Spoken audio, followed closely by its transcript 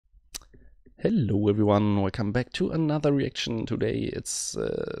Hello everyone, welcome back to another reaction. Today it's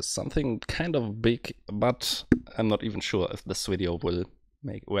something kind of big, but I'm not even sure if this video will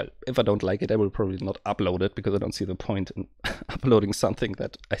make... Well, if I don't like it, I will probably not upload it, because I don't see the point in uploading something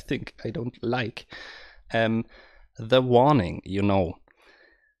that I think I don't like. The Warning,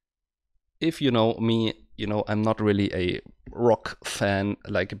 If you know me, I'm not really a rock fan.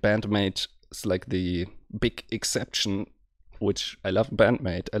 Like Band-Maid is like the big exception, which I love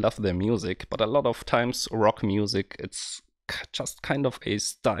Band-Maid, I love their music, but a lot of times rock music, it's just kind of a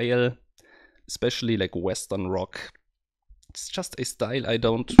style, especially like Western rock. It's just a style I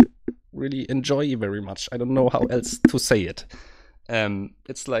don't really enjoy very much. I don't know how else to say it.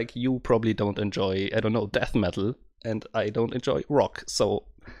 It's like you probably don't enjoy, I don't know, death metal, and I don't enjoy rock, so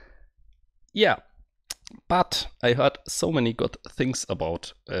yeah. But I heard so many good things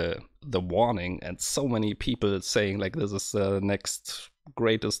about The Warning, and so many people saying like this is the next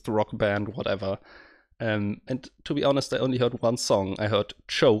greatest rock band, whatever. And to be honest, I only heard one song. I heard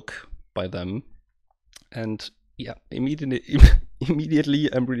Choke by them. And yeah, immediately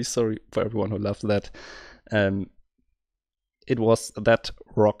I'm really sorry for everyone who loved that. It was that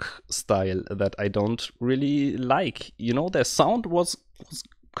rock style that I don't really like. Their sound was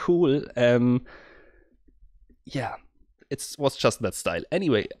cool. Yeah, it was just that style.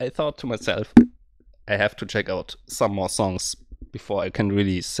 Anyway, I thought to myself, I have to check out some more songs before I can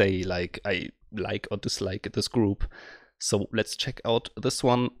really say like I like or dislike this group. So let's check out this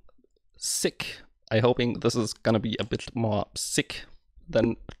one, Sick. I'm hoping this is gonna be a bit more sick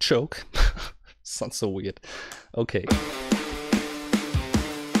than Choke. Sounds so weird. Okay.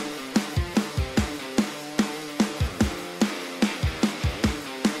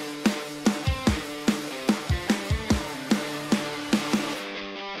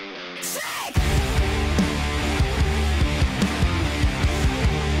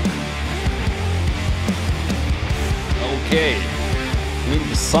 Okay, I mean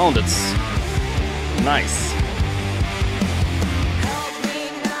the sound, it's nice.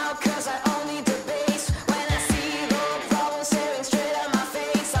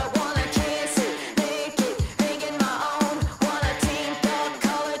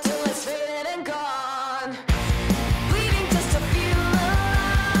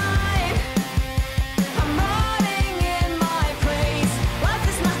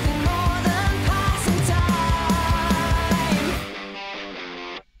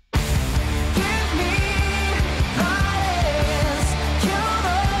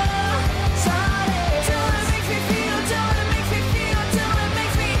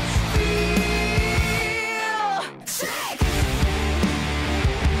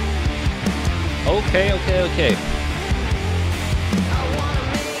 Okay.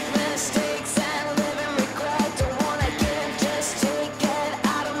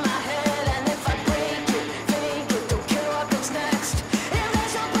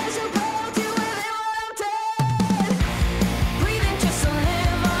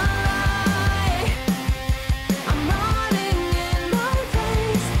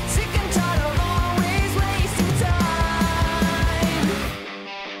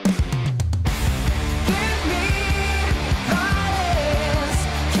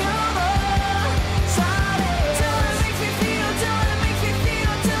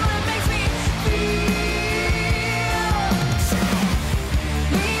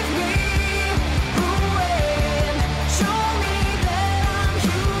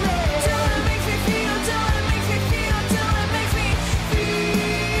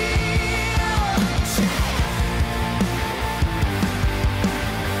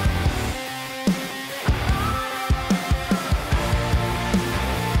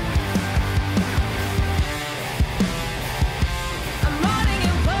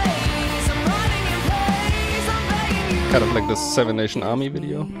 Kind of like the Seven Nation Army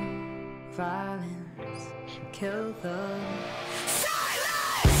video. Violence, kill the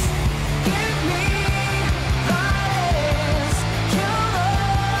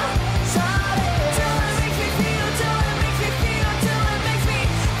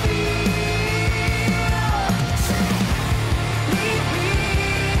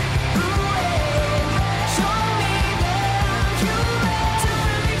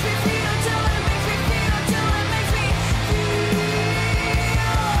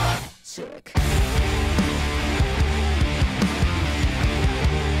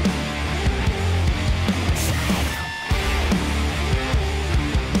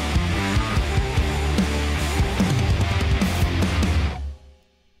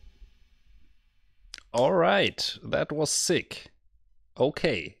Alright, that was sick.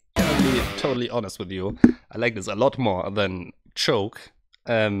 Okay, I'll be totally honest with you. I like this a lot more than Choke.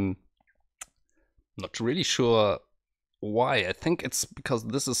 Not really sure why. I think it's because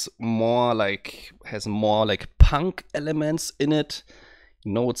this is more like, has more like punk elements in it.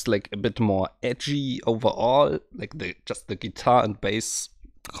 You know, it's like a bit more edgy overall. Like the just the guitar and bass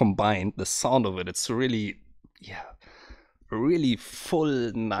combined, the sound of it, it's really, yeah, really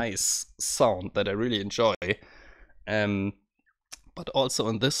full, nice sound that I really enjoy. Um, but also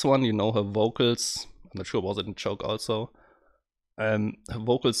in this one, you know, her vocals. I'm not sure was it a joke also. Her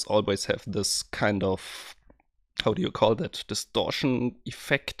vocals always have this kind of, how do you call that, distortion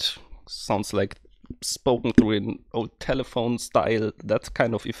effect. Sounds like spoken through an old telephone style, that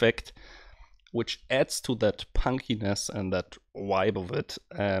kind of effect, which adds to that punkiness and that vibe of it.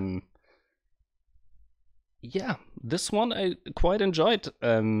 Yeah, this one I quite enjoyed.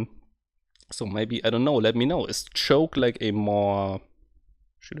 So maybe, I don't know, let me know. Is Choke like a more,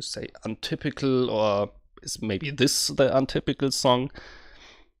 should I say, untypical, or is maybe this the untypical song?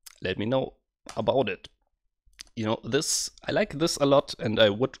 Let me know about it. You know, this, I like this a lot, and I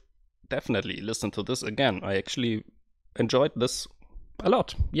would definitely listen to this again. I actually enjoyed this a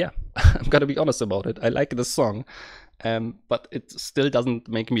lot. Yeah, I'm gonna be honest about it. I like this song, but it still doesn't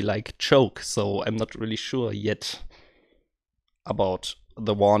make me like Choke, so I'm not really sure yet about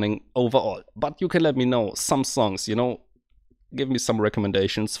the Warning overall. But you can let me know some songs, you know, give me some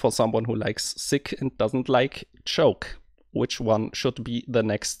recommendations for someone who likes Sick and doesn't like Choke. Which one should be the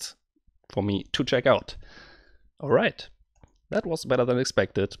next for me to check out? All right. That was better than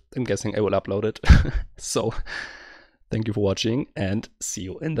expected. I'm guessing I will upload it. So, thank you for watching and see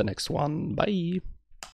you in the next one. Bye.